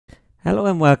Hello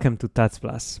and welcome to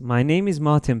TutsPlus. My name is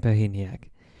Martin Perhiniak.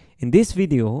 In this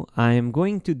video, I am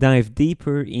going to dive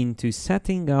deeper into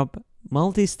setting up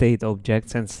multi-state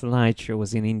objects and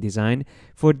slideshows in InDesign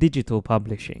for digital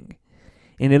publishing.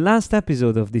 In the last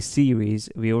episode of this series,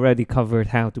 we already covered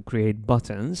how to create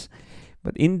buttons,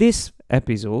 but in this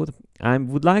episode, I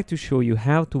would like to show you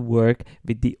how to work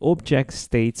with the Object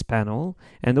States panel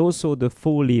and also the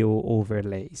Folio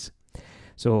Overlays.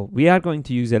 So we are going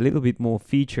to use a little bit more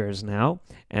features now,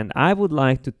 and I would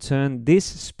like to turn this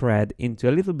spread into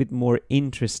a little bit more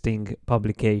interesting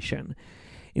publication.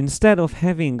 Instead of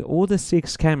having all the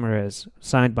 6 cameras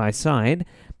side by side,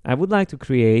 I would like to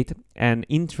create an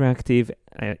interactive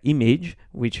image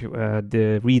which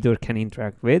the reader can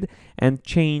interact with and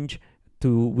change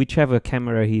to whichever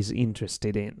camera he's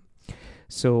interested in.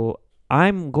 So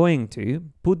I'm going to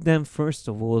put them first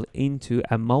of all into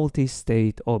a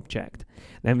multi-state object.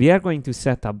 Then we are going to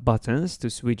set up buttons to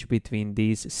switch between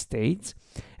these states.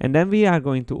 And then we are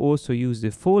going to also use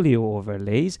the Folio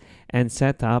Overlays and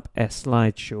set up a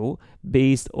slideshow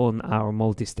based on our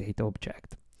multi-state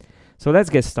object. So let's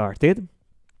get started.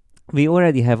 We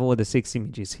already have all the 6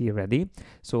 images here ready.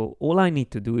 So all I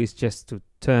need to do is just to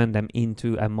turn them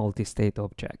into a multi-state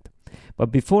object.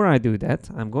 But before I do that,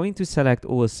 I'm going to select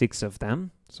all 6 of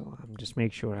them. So I'm just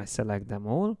make sure I select them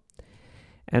all.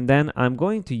 And then I'm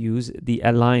going to use the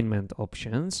alignment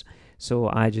options. So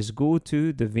I just go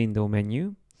to the window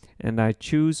menu and I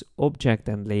choose Object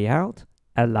and Layout,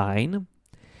 Align.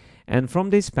 And from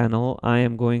this panel, I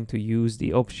am going to use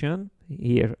the option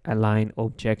here, Align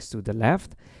Objects to the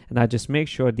left. And I just make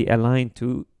sure the Align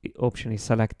to option is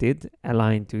selected,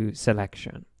 Align to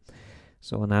Selection.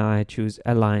 So now I choose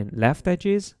Align Left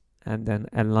Edges and then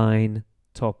Align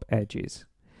Top Edges.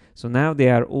 So now they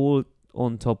are all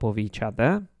on top of each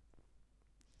other.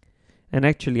 And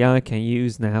actually I can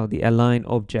use now the Align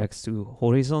Objects to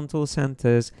horizontal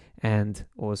centers and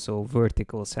also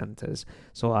vertical centers.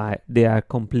 So they are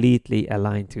completely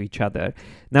aligned to each other.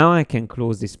 Now I can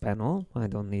close this panel. I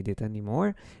don't need it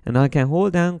anymore. And I can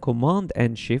hold down Command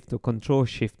and Shift or Control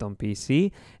Shift on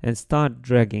PC and start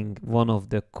dragging one of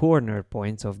the corner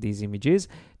points of these images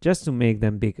just to make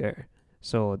them bigger.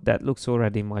 So that looks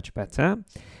already much better.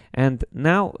 And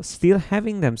now, still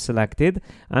having them selected,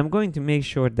 I'm going to make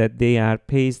sure that they are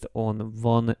pasted on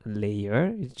one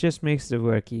layer. It just makes the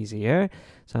work easier.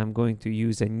 So I'm going to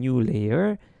use a new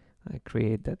layer. I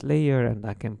create that layer and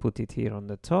I can put it here on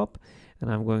the top. And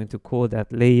I'm going to call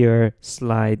that layer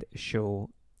Slideshow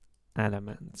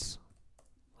Elements.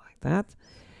 Like that.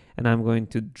 And I'm going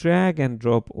to drag and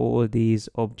drop all these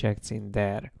objects in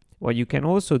there. What you can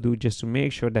also do, just to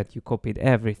make sure that you copied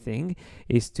everything,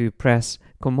 is to press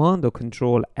Command or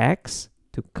Control X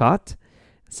to cut,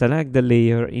 select the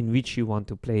layer in which you want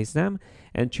to place them,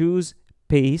 and choose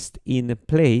Paste in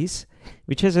Place,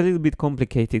 which has a little bit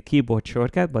complicated keyboard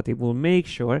shortcut, but it will make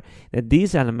sure that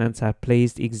these elements are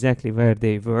placed exactly where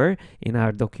they were in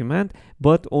our document,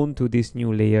 but onto this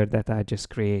new layer that I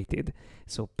just created.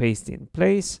 So Paste in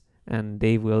Place, and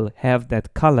they will have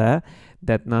that color,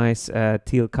 that nice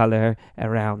teal color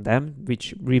around them,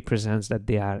 which represents that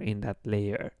they are in that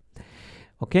layer.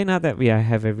 Okay, now that we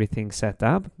have everything set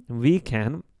up, we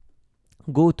can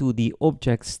go to the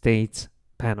Object States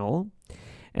panel,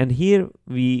 and here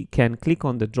we can click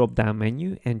on the drop-down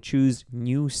menu and choose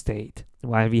New State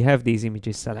while we have these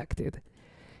images selected.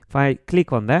 If I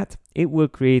click on that, it will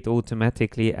create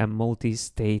automatically a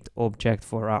multi-state object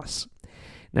for us.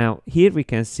 Now here we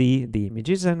can see the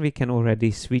images and we can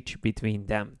already switch between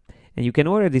them. And you can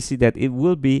already see that it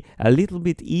will be a little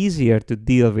bit easier to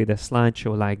deal with a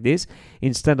slideshow like this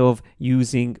instead of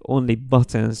using only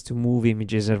buttons to move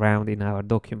images around in our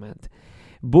document.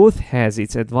 Both has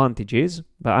its advantages,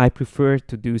 but I prefer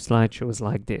to do slideshows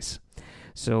like this.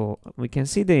 So we can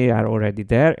see they are already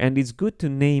there, and it's good to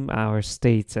name our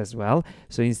states as well.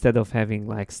 So instead of having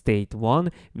like state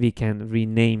 1, we can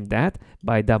rename that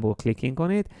by double clicking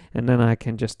on it, and then I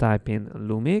can just type in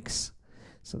Lumix.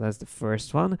 So that's the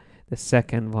first one. The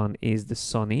second one is the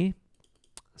Sony.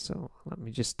 So let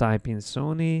me just type in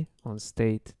Sony on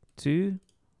state 2.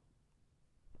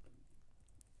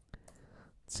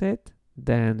 That's it.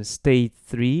 Then state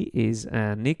 3 is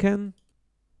Nikon.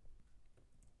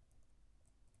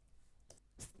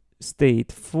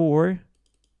 State 4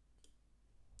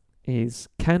 is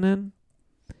Canon,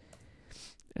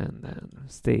 and then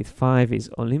state 5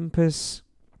 is Olympus,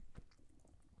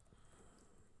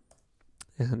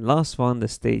 and last one, the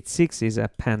state 6, is a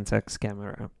Pentax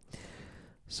camera.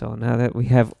 So now that we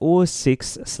have all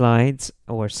 6 slides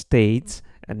or states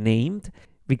named,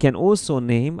 we can also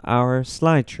name our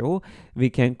slideshow.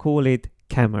 We can call it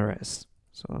cameras.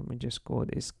 So let me just call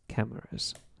this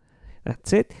cameras.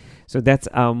 That's it. So that's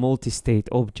our multi-state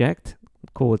object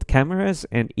called cameras,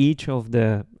 and each of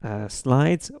the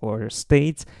slides or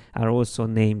states are also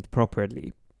named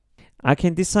properly. I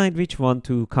can decide which one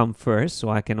to come first, so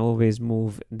I can always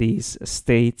move these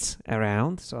states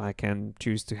around. So I can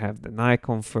choose to have the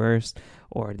Nikon first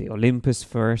or the Olympus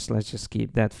first. Let's just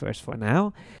keep that first for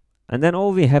now. And then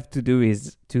all we have to do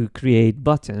is to create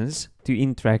buttons to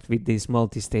interact with this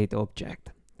multi-state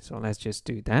object. So let's just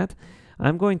do that.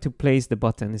 I'm going to place the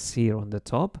buttons here on the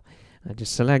top. I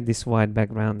just select this white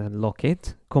background and lock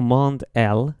it. Command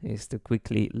L is to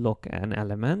quickly lock an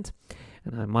element.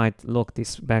 And I might lock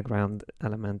this background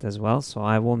element as well, so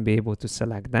I won't be able to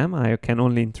select them. I can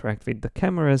only interact with the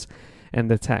cameras and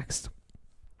the text.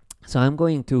 So I'm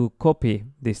going to copy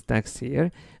this text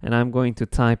here, and I'm going to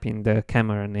type in the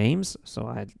camera names. So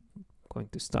I'm going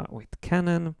to start with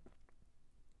Canon,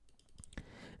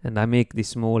 and I make this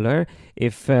smaller.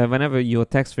 If whenever your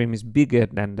text frame is bigger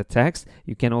than the text,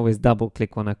 you can always double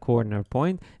click on a corner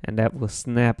point, and that will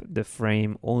snap the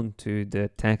frame onto the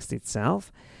text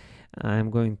itself. I'm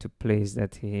going to place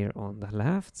that here on the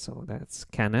left, so that's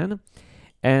Canon.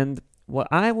 And what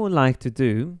I would like to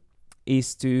do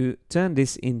is to turn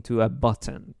this into a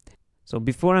button. So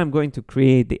before I'm going to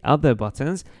create the other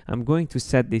buttons, I'm going to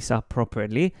set this up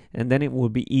properly, and then it will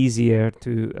be easier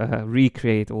to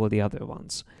recreate all the other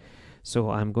ones. So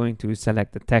I'm going to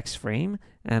select the text frame,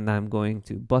 and I'm going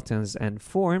to buttons and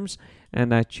forms,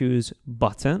 and I choose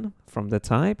button from the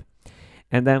type.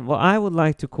 And then what I would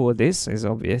like to call this is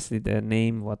obviously the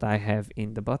name what I have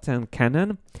in the button,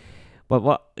 Canon. But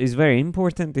what is very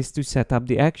important is to set up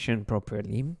the action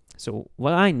properly. So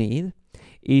what I need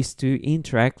is to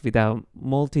interact with our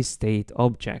multi-state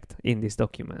object in this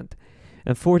document.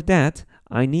 And for that,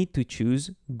 I need to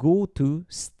choose Go to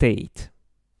State.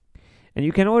 And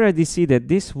you can already see that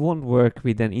this won't work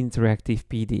with an interactive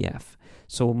PDF.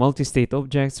 So multi-state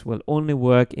objects will only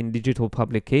work in digital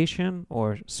publication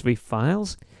or Swift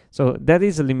files. So that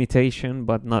is a limitation,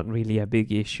 but not really a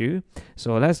big issue.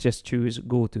 So let's just choose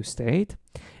Go to State.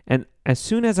 And as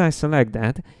soon as I select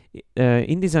that,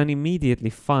 InDesign immediately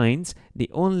finds the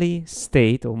only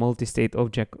state or multi-state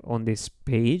object on this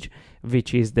page,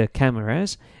 which is the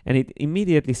cameras, and it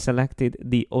immediately selected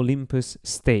the Olympus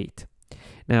state.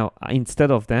 Now,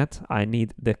 instead of that, I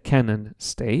need the Canon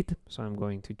state. So I'm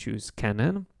going to choose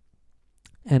Canon.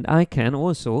 And I can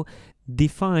also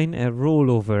define a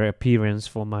rollover appearance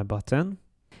for my button,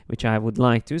 which I would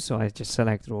like to. So I just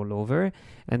select rollover,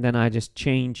 and then I just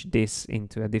change this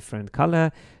into a different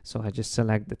color. So I just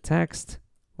select the text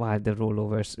while the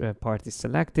rollover part is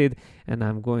selected, and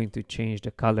I'm going to change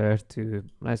the color to,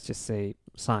 let's just say,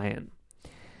 cyan.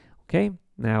 Okay.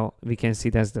 Now we can see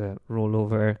that's the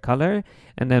rollover color,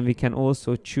 and then we can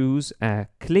also choose a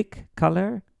click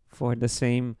color for the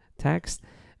same text,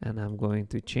 and I'm going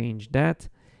to change that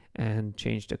and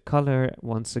change the color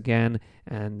once again,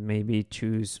 and maybe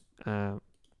choose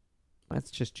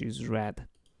let's just choose red.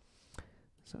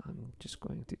 So I'm just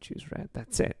going to choose red.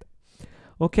 That's it.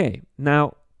 Okay,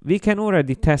 now we can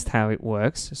already test how it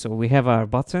works. So we have our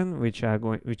button, which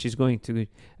is going to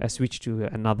switch to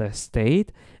another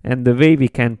state. And the way we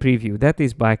can preview that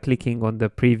is by clicking on the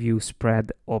preview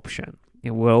spread option.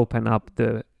 It will open up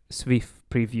the Swift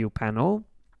preview panel.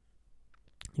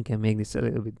 You can make this a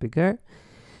little bit bigger.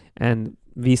 And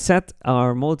we set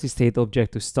our multi-state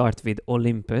object to start with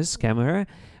Olympus camera.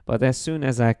 But as soon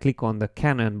as I click on the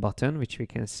Canon button, which we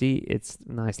can see it's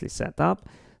nicely set up,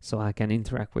 so I can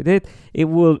interact with it, it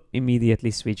will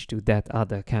immediately switch to that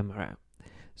other camera.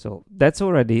 So that's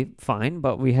already fine,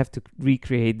 but we have to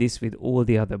recreate this with all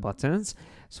the other buttons.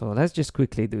 So let's just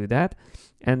quickly do that.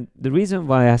 And the reason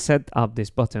why I set up this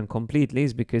button completely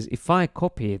is because if I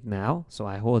copy it now, so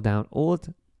I hold down Alt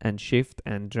and Shift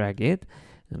and drag it,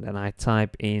 and then I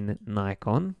type in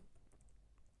Nikon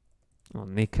or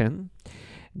Nikon,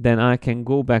 then I can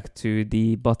go back to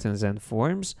the buttons and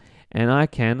forms, and I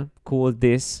can call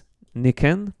this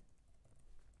Nikon,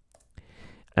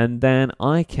 and then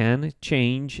I can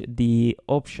change the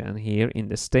option here in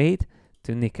the state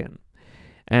to Nikon.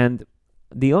 And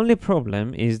the only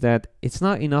problem is that it's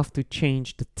not enough to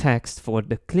change the text for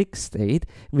the click state.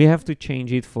 We have to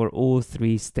change it for all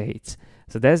three states.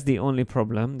 So that's the only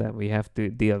problem that we have to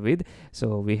deal with.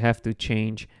 So we have to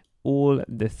change all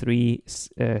the three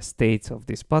states of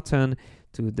this button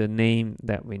to the name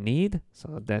that we need.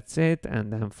 So that's it.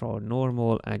 And then for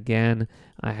normal, again,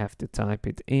 I have to type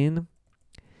it in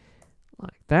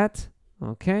like that.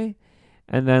 Okay.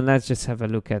 And then let's just have a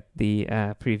look at the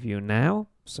preview now.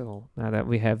 So now that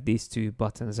we have these two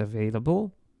buttons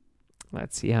available,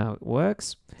 let's see how it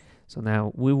works. So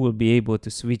now we will be able to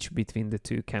switch between the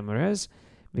two cameras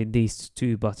with these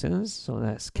two buttons. So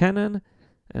there's Canon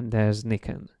and there's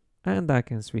Nikon, and I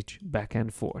can switch back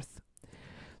and forth.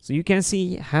 So you can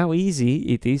see how easy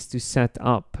it is to set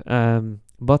up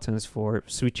buttons for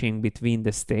switching between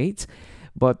the states.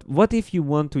 But what if you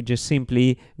want to just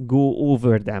simply go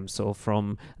over them? So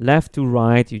from left to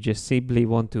right, you just simply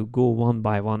want to go one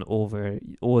by one over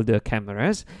all the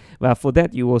cameras. Well, for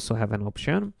that, you also have an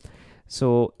option.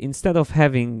 So instead of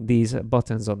having these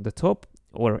buttons on the top,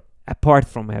 or apart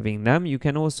from having them, you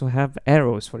can also have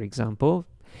arrows, for example.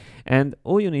 And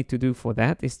all you need to do for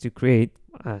that is to create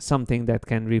something that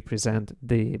can represent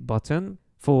the button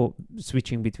for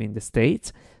switching between the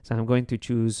states. So I'm going to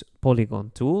choose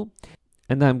Polygon tool,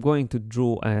 and I'm going to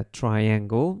draw a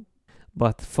triangle.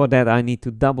 But for that, I need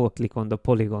to double click on the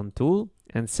Polygon tool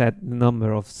and set the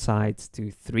number of sides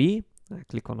to 3. I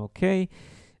click on OK,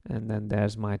 and then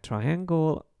there's my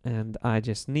triangle. And I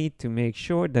just need to make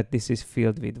sure that this is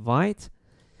filled with white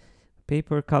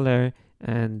paper color,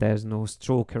 and there's no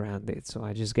stroke around it. So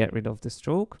I just get rid of the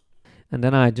stroke, and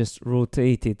then I just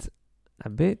rotate it a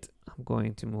bit. I'm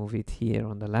going to move it here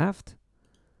on the left.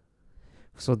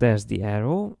 So there's the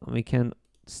arrow. We can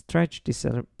stretch this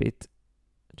a bit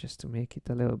just to make it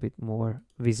a little bit more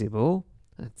visible.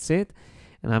 That's it.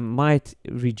 And I might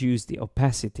reduce the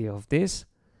opacity of this.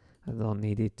 I don't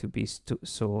need it to be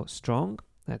so strong.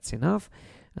 That's enough.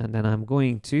 And then I'm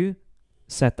going to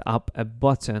set up a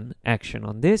button action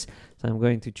on this. So I'm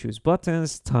going to choose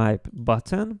buttons, type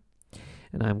button,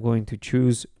 and I'm going to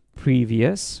choose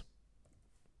previous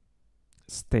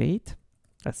state.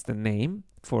 That's the name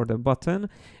for the button.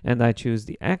 And I choose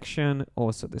the action,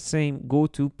 also the same, go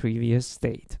to previous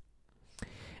state.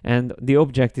 And the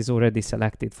object is already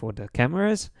selected for the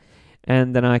cameras.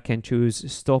 And then I can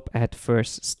choose stop at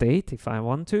first state if I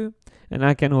want to. And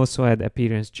I can also add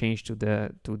appearance change to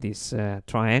this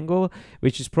triangle,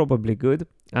 which is probably good.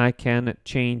 I can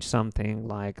change something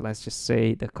like, let's just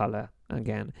say, the color.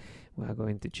 Again, we are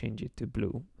going to change it to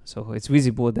blue, so it's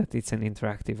visible that it's an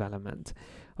interactive element.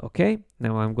 Okay,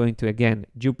 now I'm going to again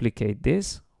duplicate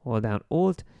this, hold down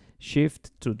Alt,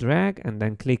 Shift to drag, and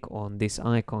then click on this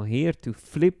icon here to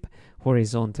flip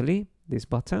horizontally this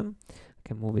button. I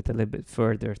can move it a little bit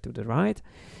further to the right,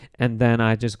 and then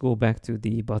I just go back to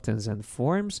the buttons and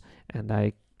forms, and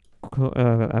I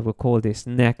will call this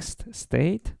next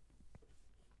state,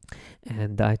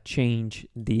 and I change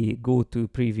the go to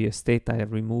previous state. I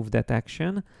remove that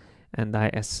action, and I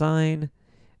assign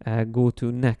go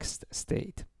to next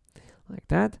state, like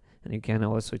that. And you can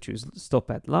also choose stop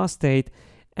at last state,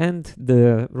 and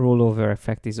the rollover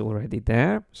effect is already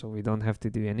there, so we don't have to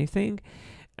do anything.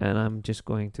 And I'm just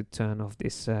going to turn off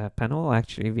this panel.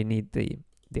 Actually, we need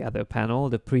the other panel,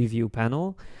 the preview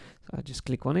panel. So I just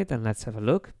click on it and let's have a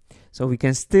look. So we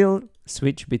can still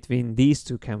switch between these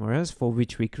two cameras for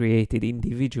which we created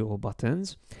individual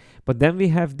buttons. But then we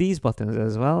have these buttons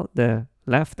as well, the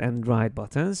left and right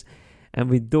buttons.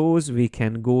 And with those, we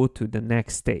can go to the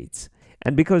next states.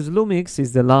 And because Lumix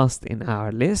is the last in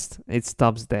our list, it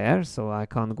stops there, so I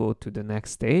can't go to the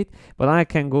next state, but I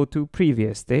can go to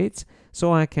previous states,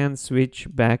 so I can switch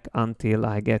back until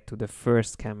I get to the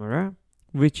first camera,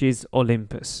 which is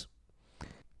Olympus.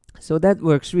 So that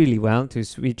works really well to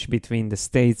switch between the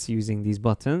states using these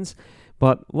buttons.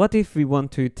 But what if we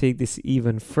want to take this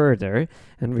even further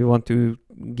and we want to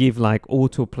give like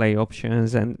autoplay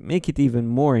options and make it even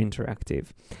more interactive?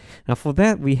 Now for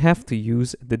that we have to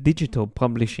use the digital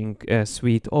publishing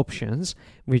suite options,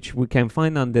 which we can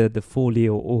find under the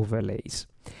Folio Overlays.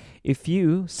 If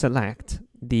you select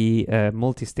the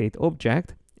multi-state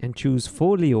object and choose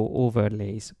Folio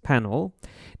Overlays panel,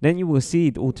 then you will see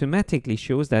it automatically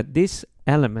shows that this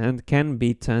element can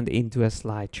be turned into a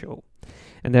slideshow.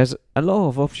 And there's a lot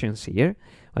of options here,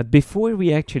 but before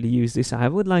we actually use this, I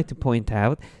would like to point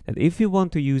out that if you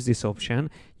want to use this option,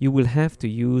 you will have to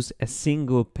use a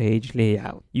single page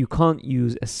layout. You can't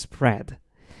use a spread.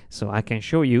 So I can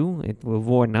show you, it will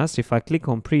warn us. If I click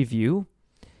on preview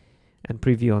and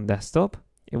preview on desktop,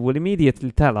 it will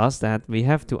immediately tell us that we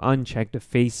have to uncheck the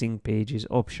facing pages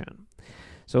option.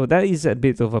 So that is a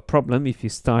bit of a problem if you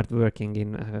start working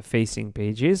in facing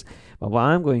pages. But what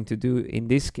I'm going to do in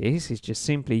this case is just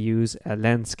simply use a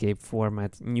landscape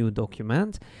format new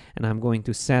document, and I'm going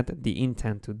to set the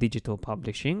intent to digital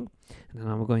publishing, and then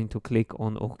I'm going to click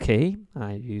on OK.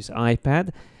 I use iPad,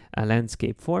 a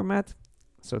landscape format.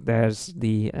 So there's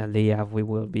the layout we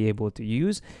will be able to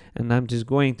use, and I'm just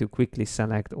going to quickly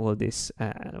select all these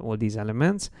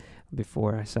elements.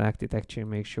 Before I select it, actually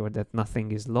make sure that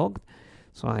nothing is logged.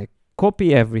 So I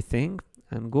copy everything,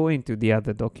 and go into the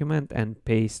other document and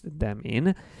paste them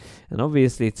in. And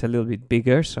obviously it's a little bit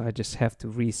bigger, so I just have to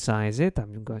resize it.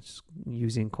 I'm just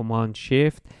using Command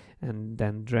Shift and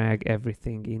then drag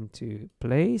everything into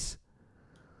place.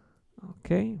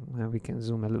 Okay, now we can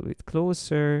zoom a little bit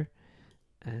closer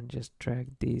and just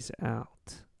drag these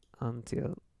out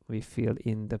until we fill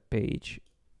in the page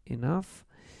enough.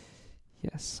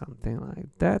 Yes, something like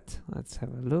that. Let's have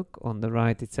a look. On the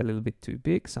right, it's a little bit too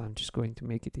big, so I'm just going to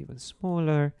make it even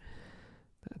smaller.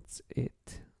 That's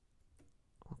it.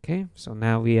 Okay, so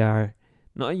now we are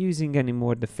not using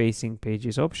anymore the facing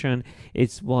pages option.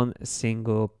 It's one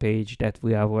single page that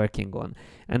we are working on.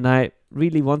 And I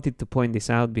really wanted to point this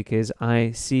out because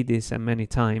I see this many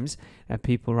times that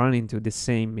people run into the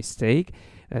same mistake.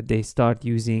 They start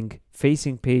using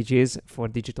facing pages for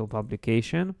digital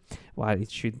publication while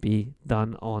it should be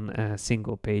done on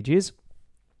single pages.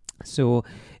 So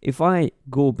if I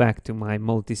go back to my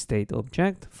multi-state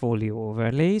object, Folio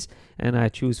Overlays, and I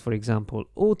choose, for example,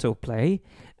 autoplay,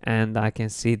 and I can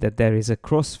see that there is a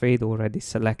crossfade already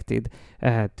selected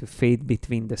to fade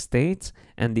between the states,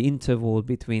 and the interval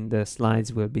between the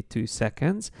slides will be 2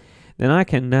 seconds. Then I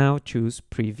can now choose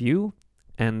preview,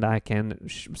 and I can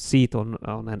see it on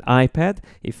an iPad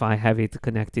if I have it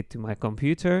connected to my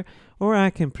computer, or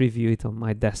I can preview it on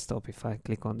my desktop if I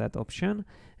click on that option,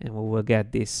 and we will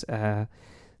get this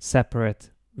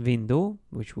separate window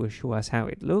which will show us how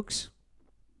it looks.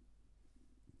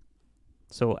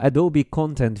 So Adobe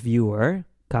Content Viewer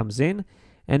comes in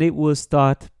and it will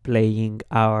start playing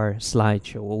our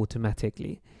slideshow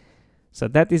automatically. So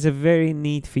that is a very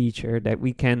neat feature that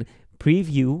we can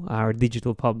preview our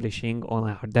digital publishing on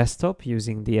our desktop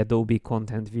using the Adobe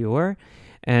Content Viewer,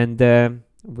 and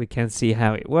we can see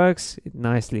how it works. It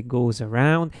nicely goes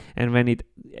around, and when it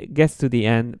gets to the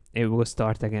end, it will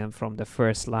start again from the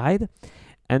first slide.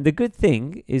 And the good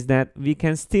thing is that we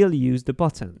can still use the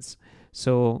buttons.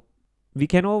 So we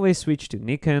can always switch to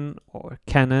Nikon or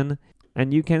Canon,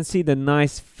 and you can see the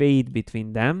nice fade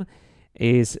between them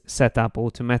is set up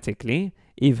automatically.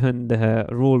 Even the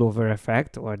rollover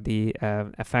effect or the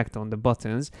effect on the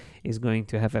buttons is going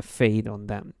to have a fade on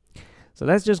them. So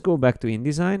let's just go back to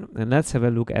InDesign and let's have a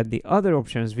look at the other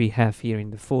options we have here in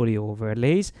the Folio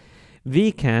Overlays.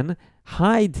 We can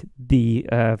hide the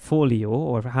folio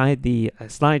or hide the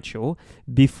slideshow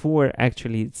before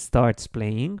actually it starts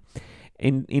playing.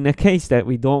 In a case that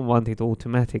we don't want it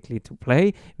automatically to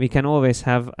play, we can always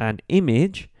have an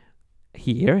image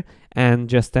here and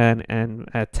just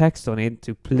a text on it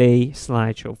to play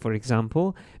slideshow, for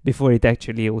example, before it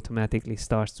actually automatically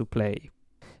starts to play.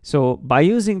 So by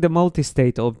using the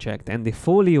multi-state object and the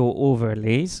Folio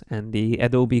Overlays and the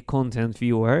Adobe Content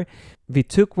Viewer, we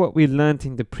took what we learned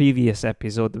in the previous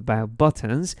episode about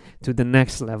buttons to the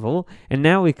next level, and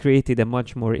now we created a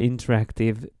much more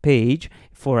interactive page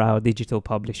for our digital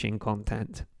publishing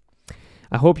content.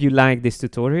 I hope you liked this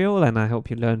tutorial and I hope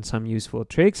you learned some useful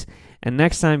tricks, and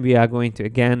next time we are going to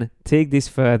again take this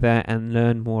further and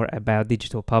learn more about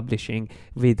digital publishing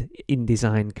with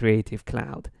InDesign Creative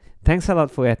Cloud. Thanks a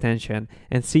lot for your attention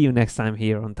and see you next time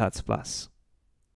here on Tuts Plus.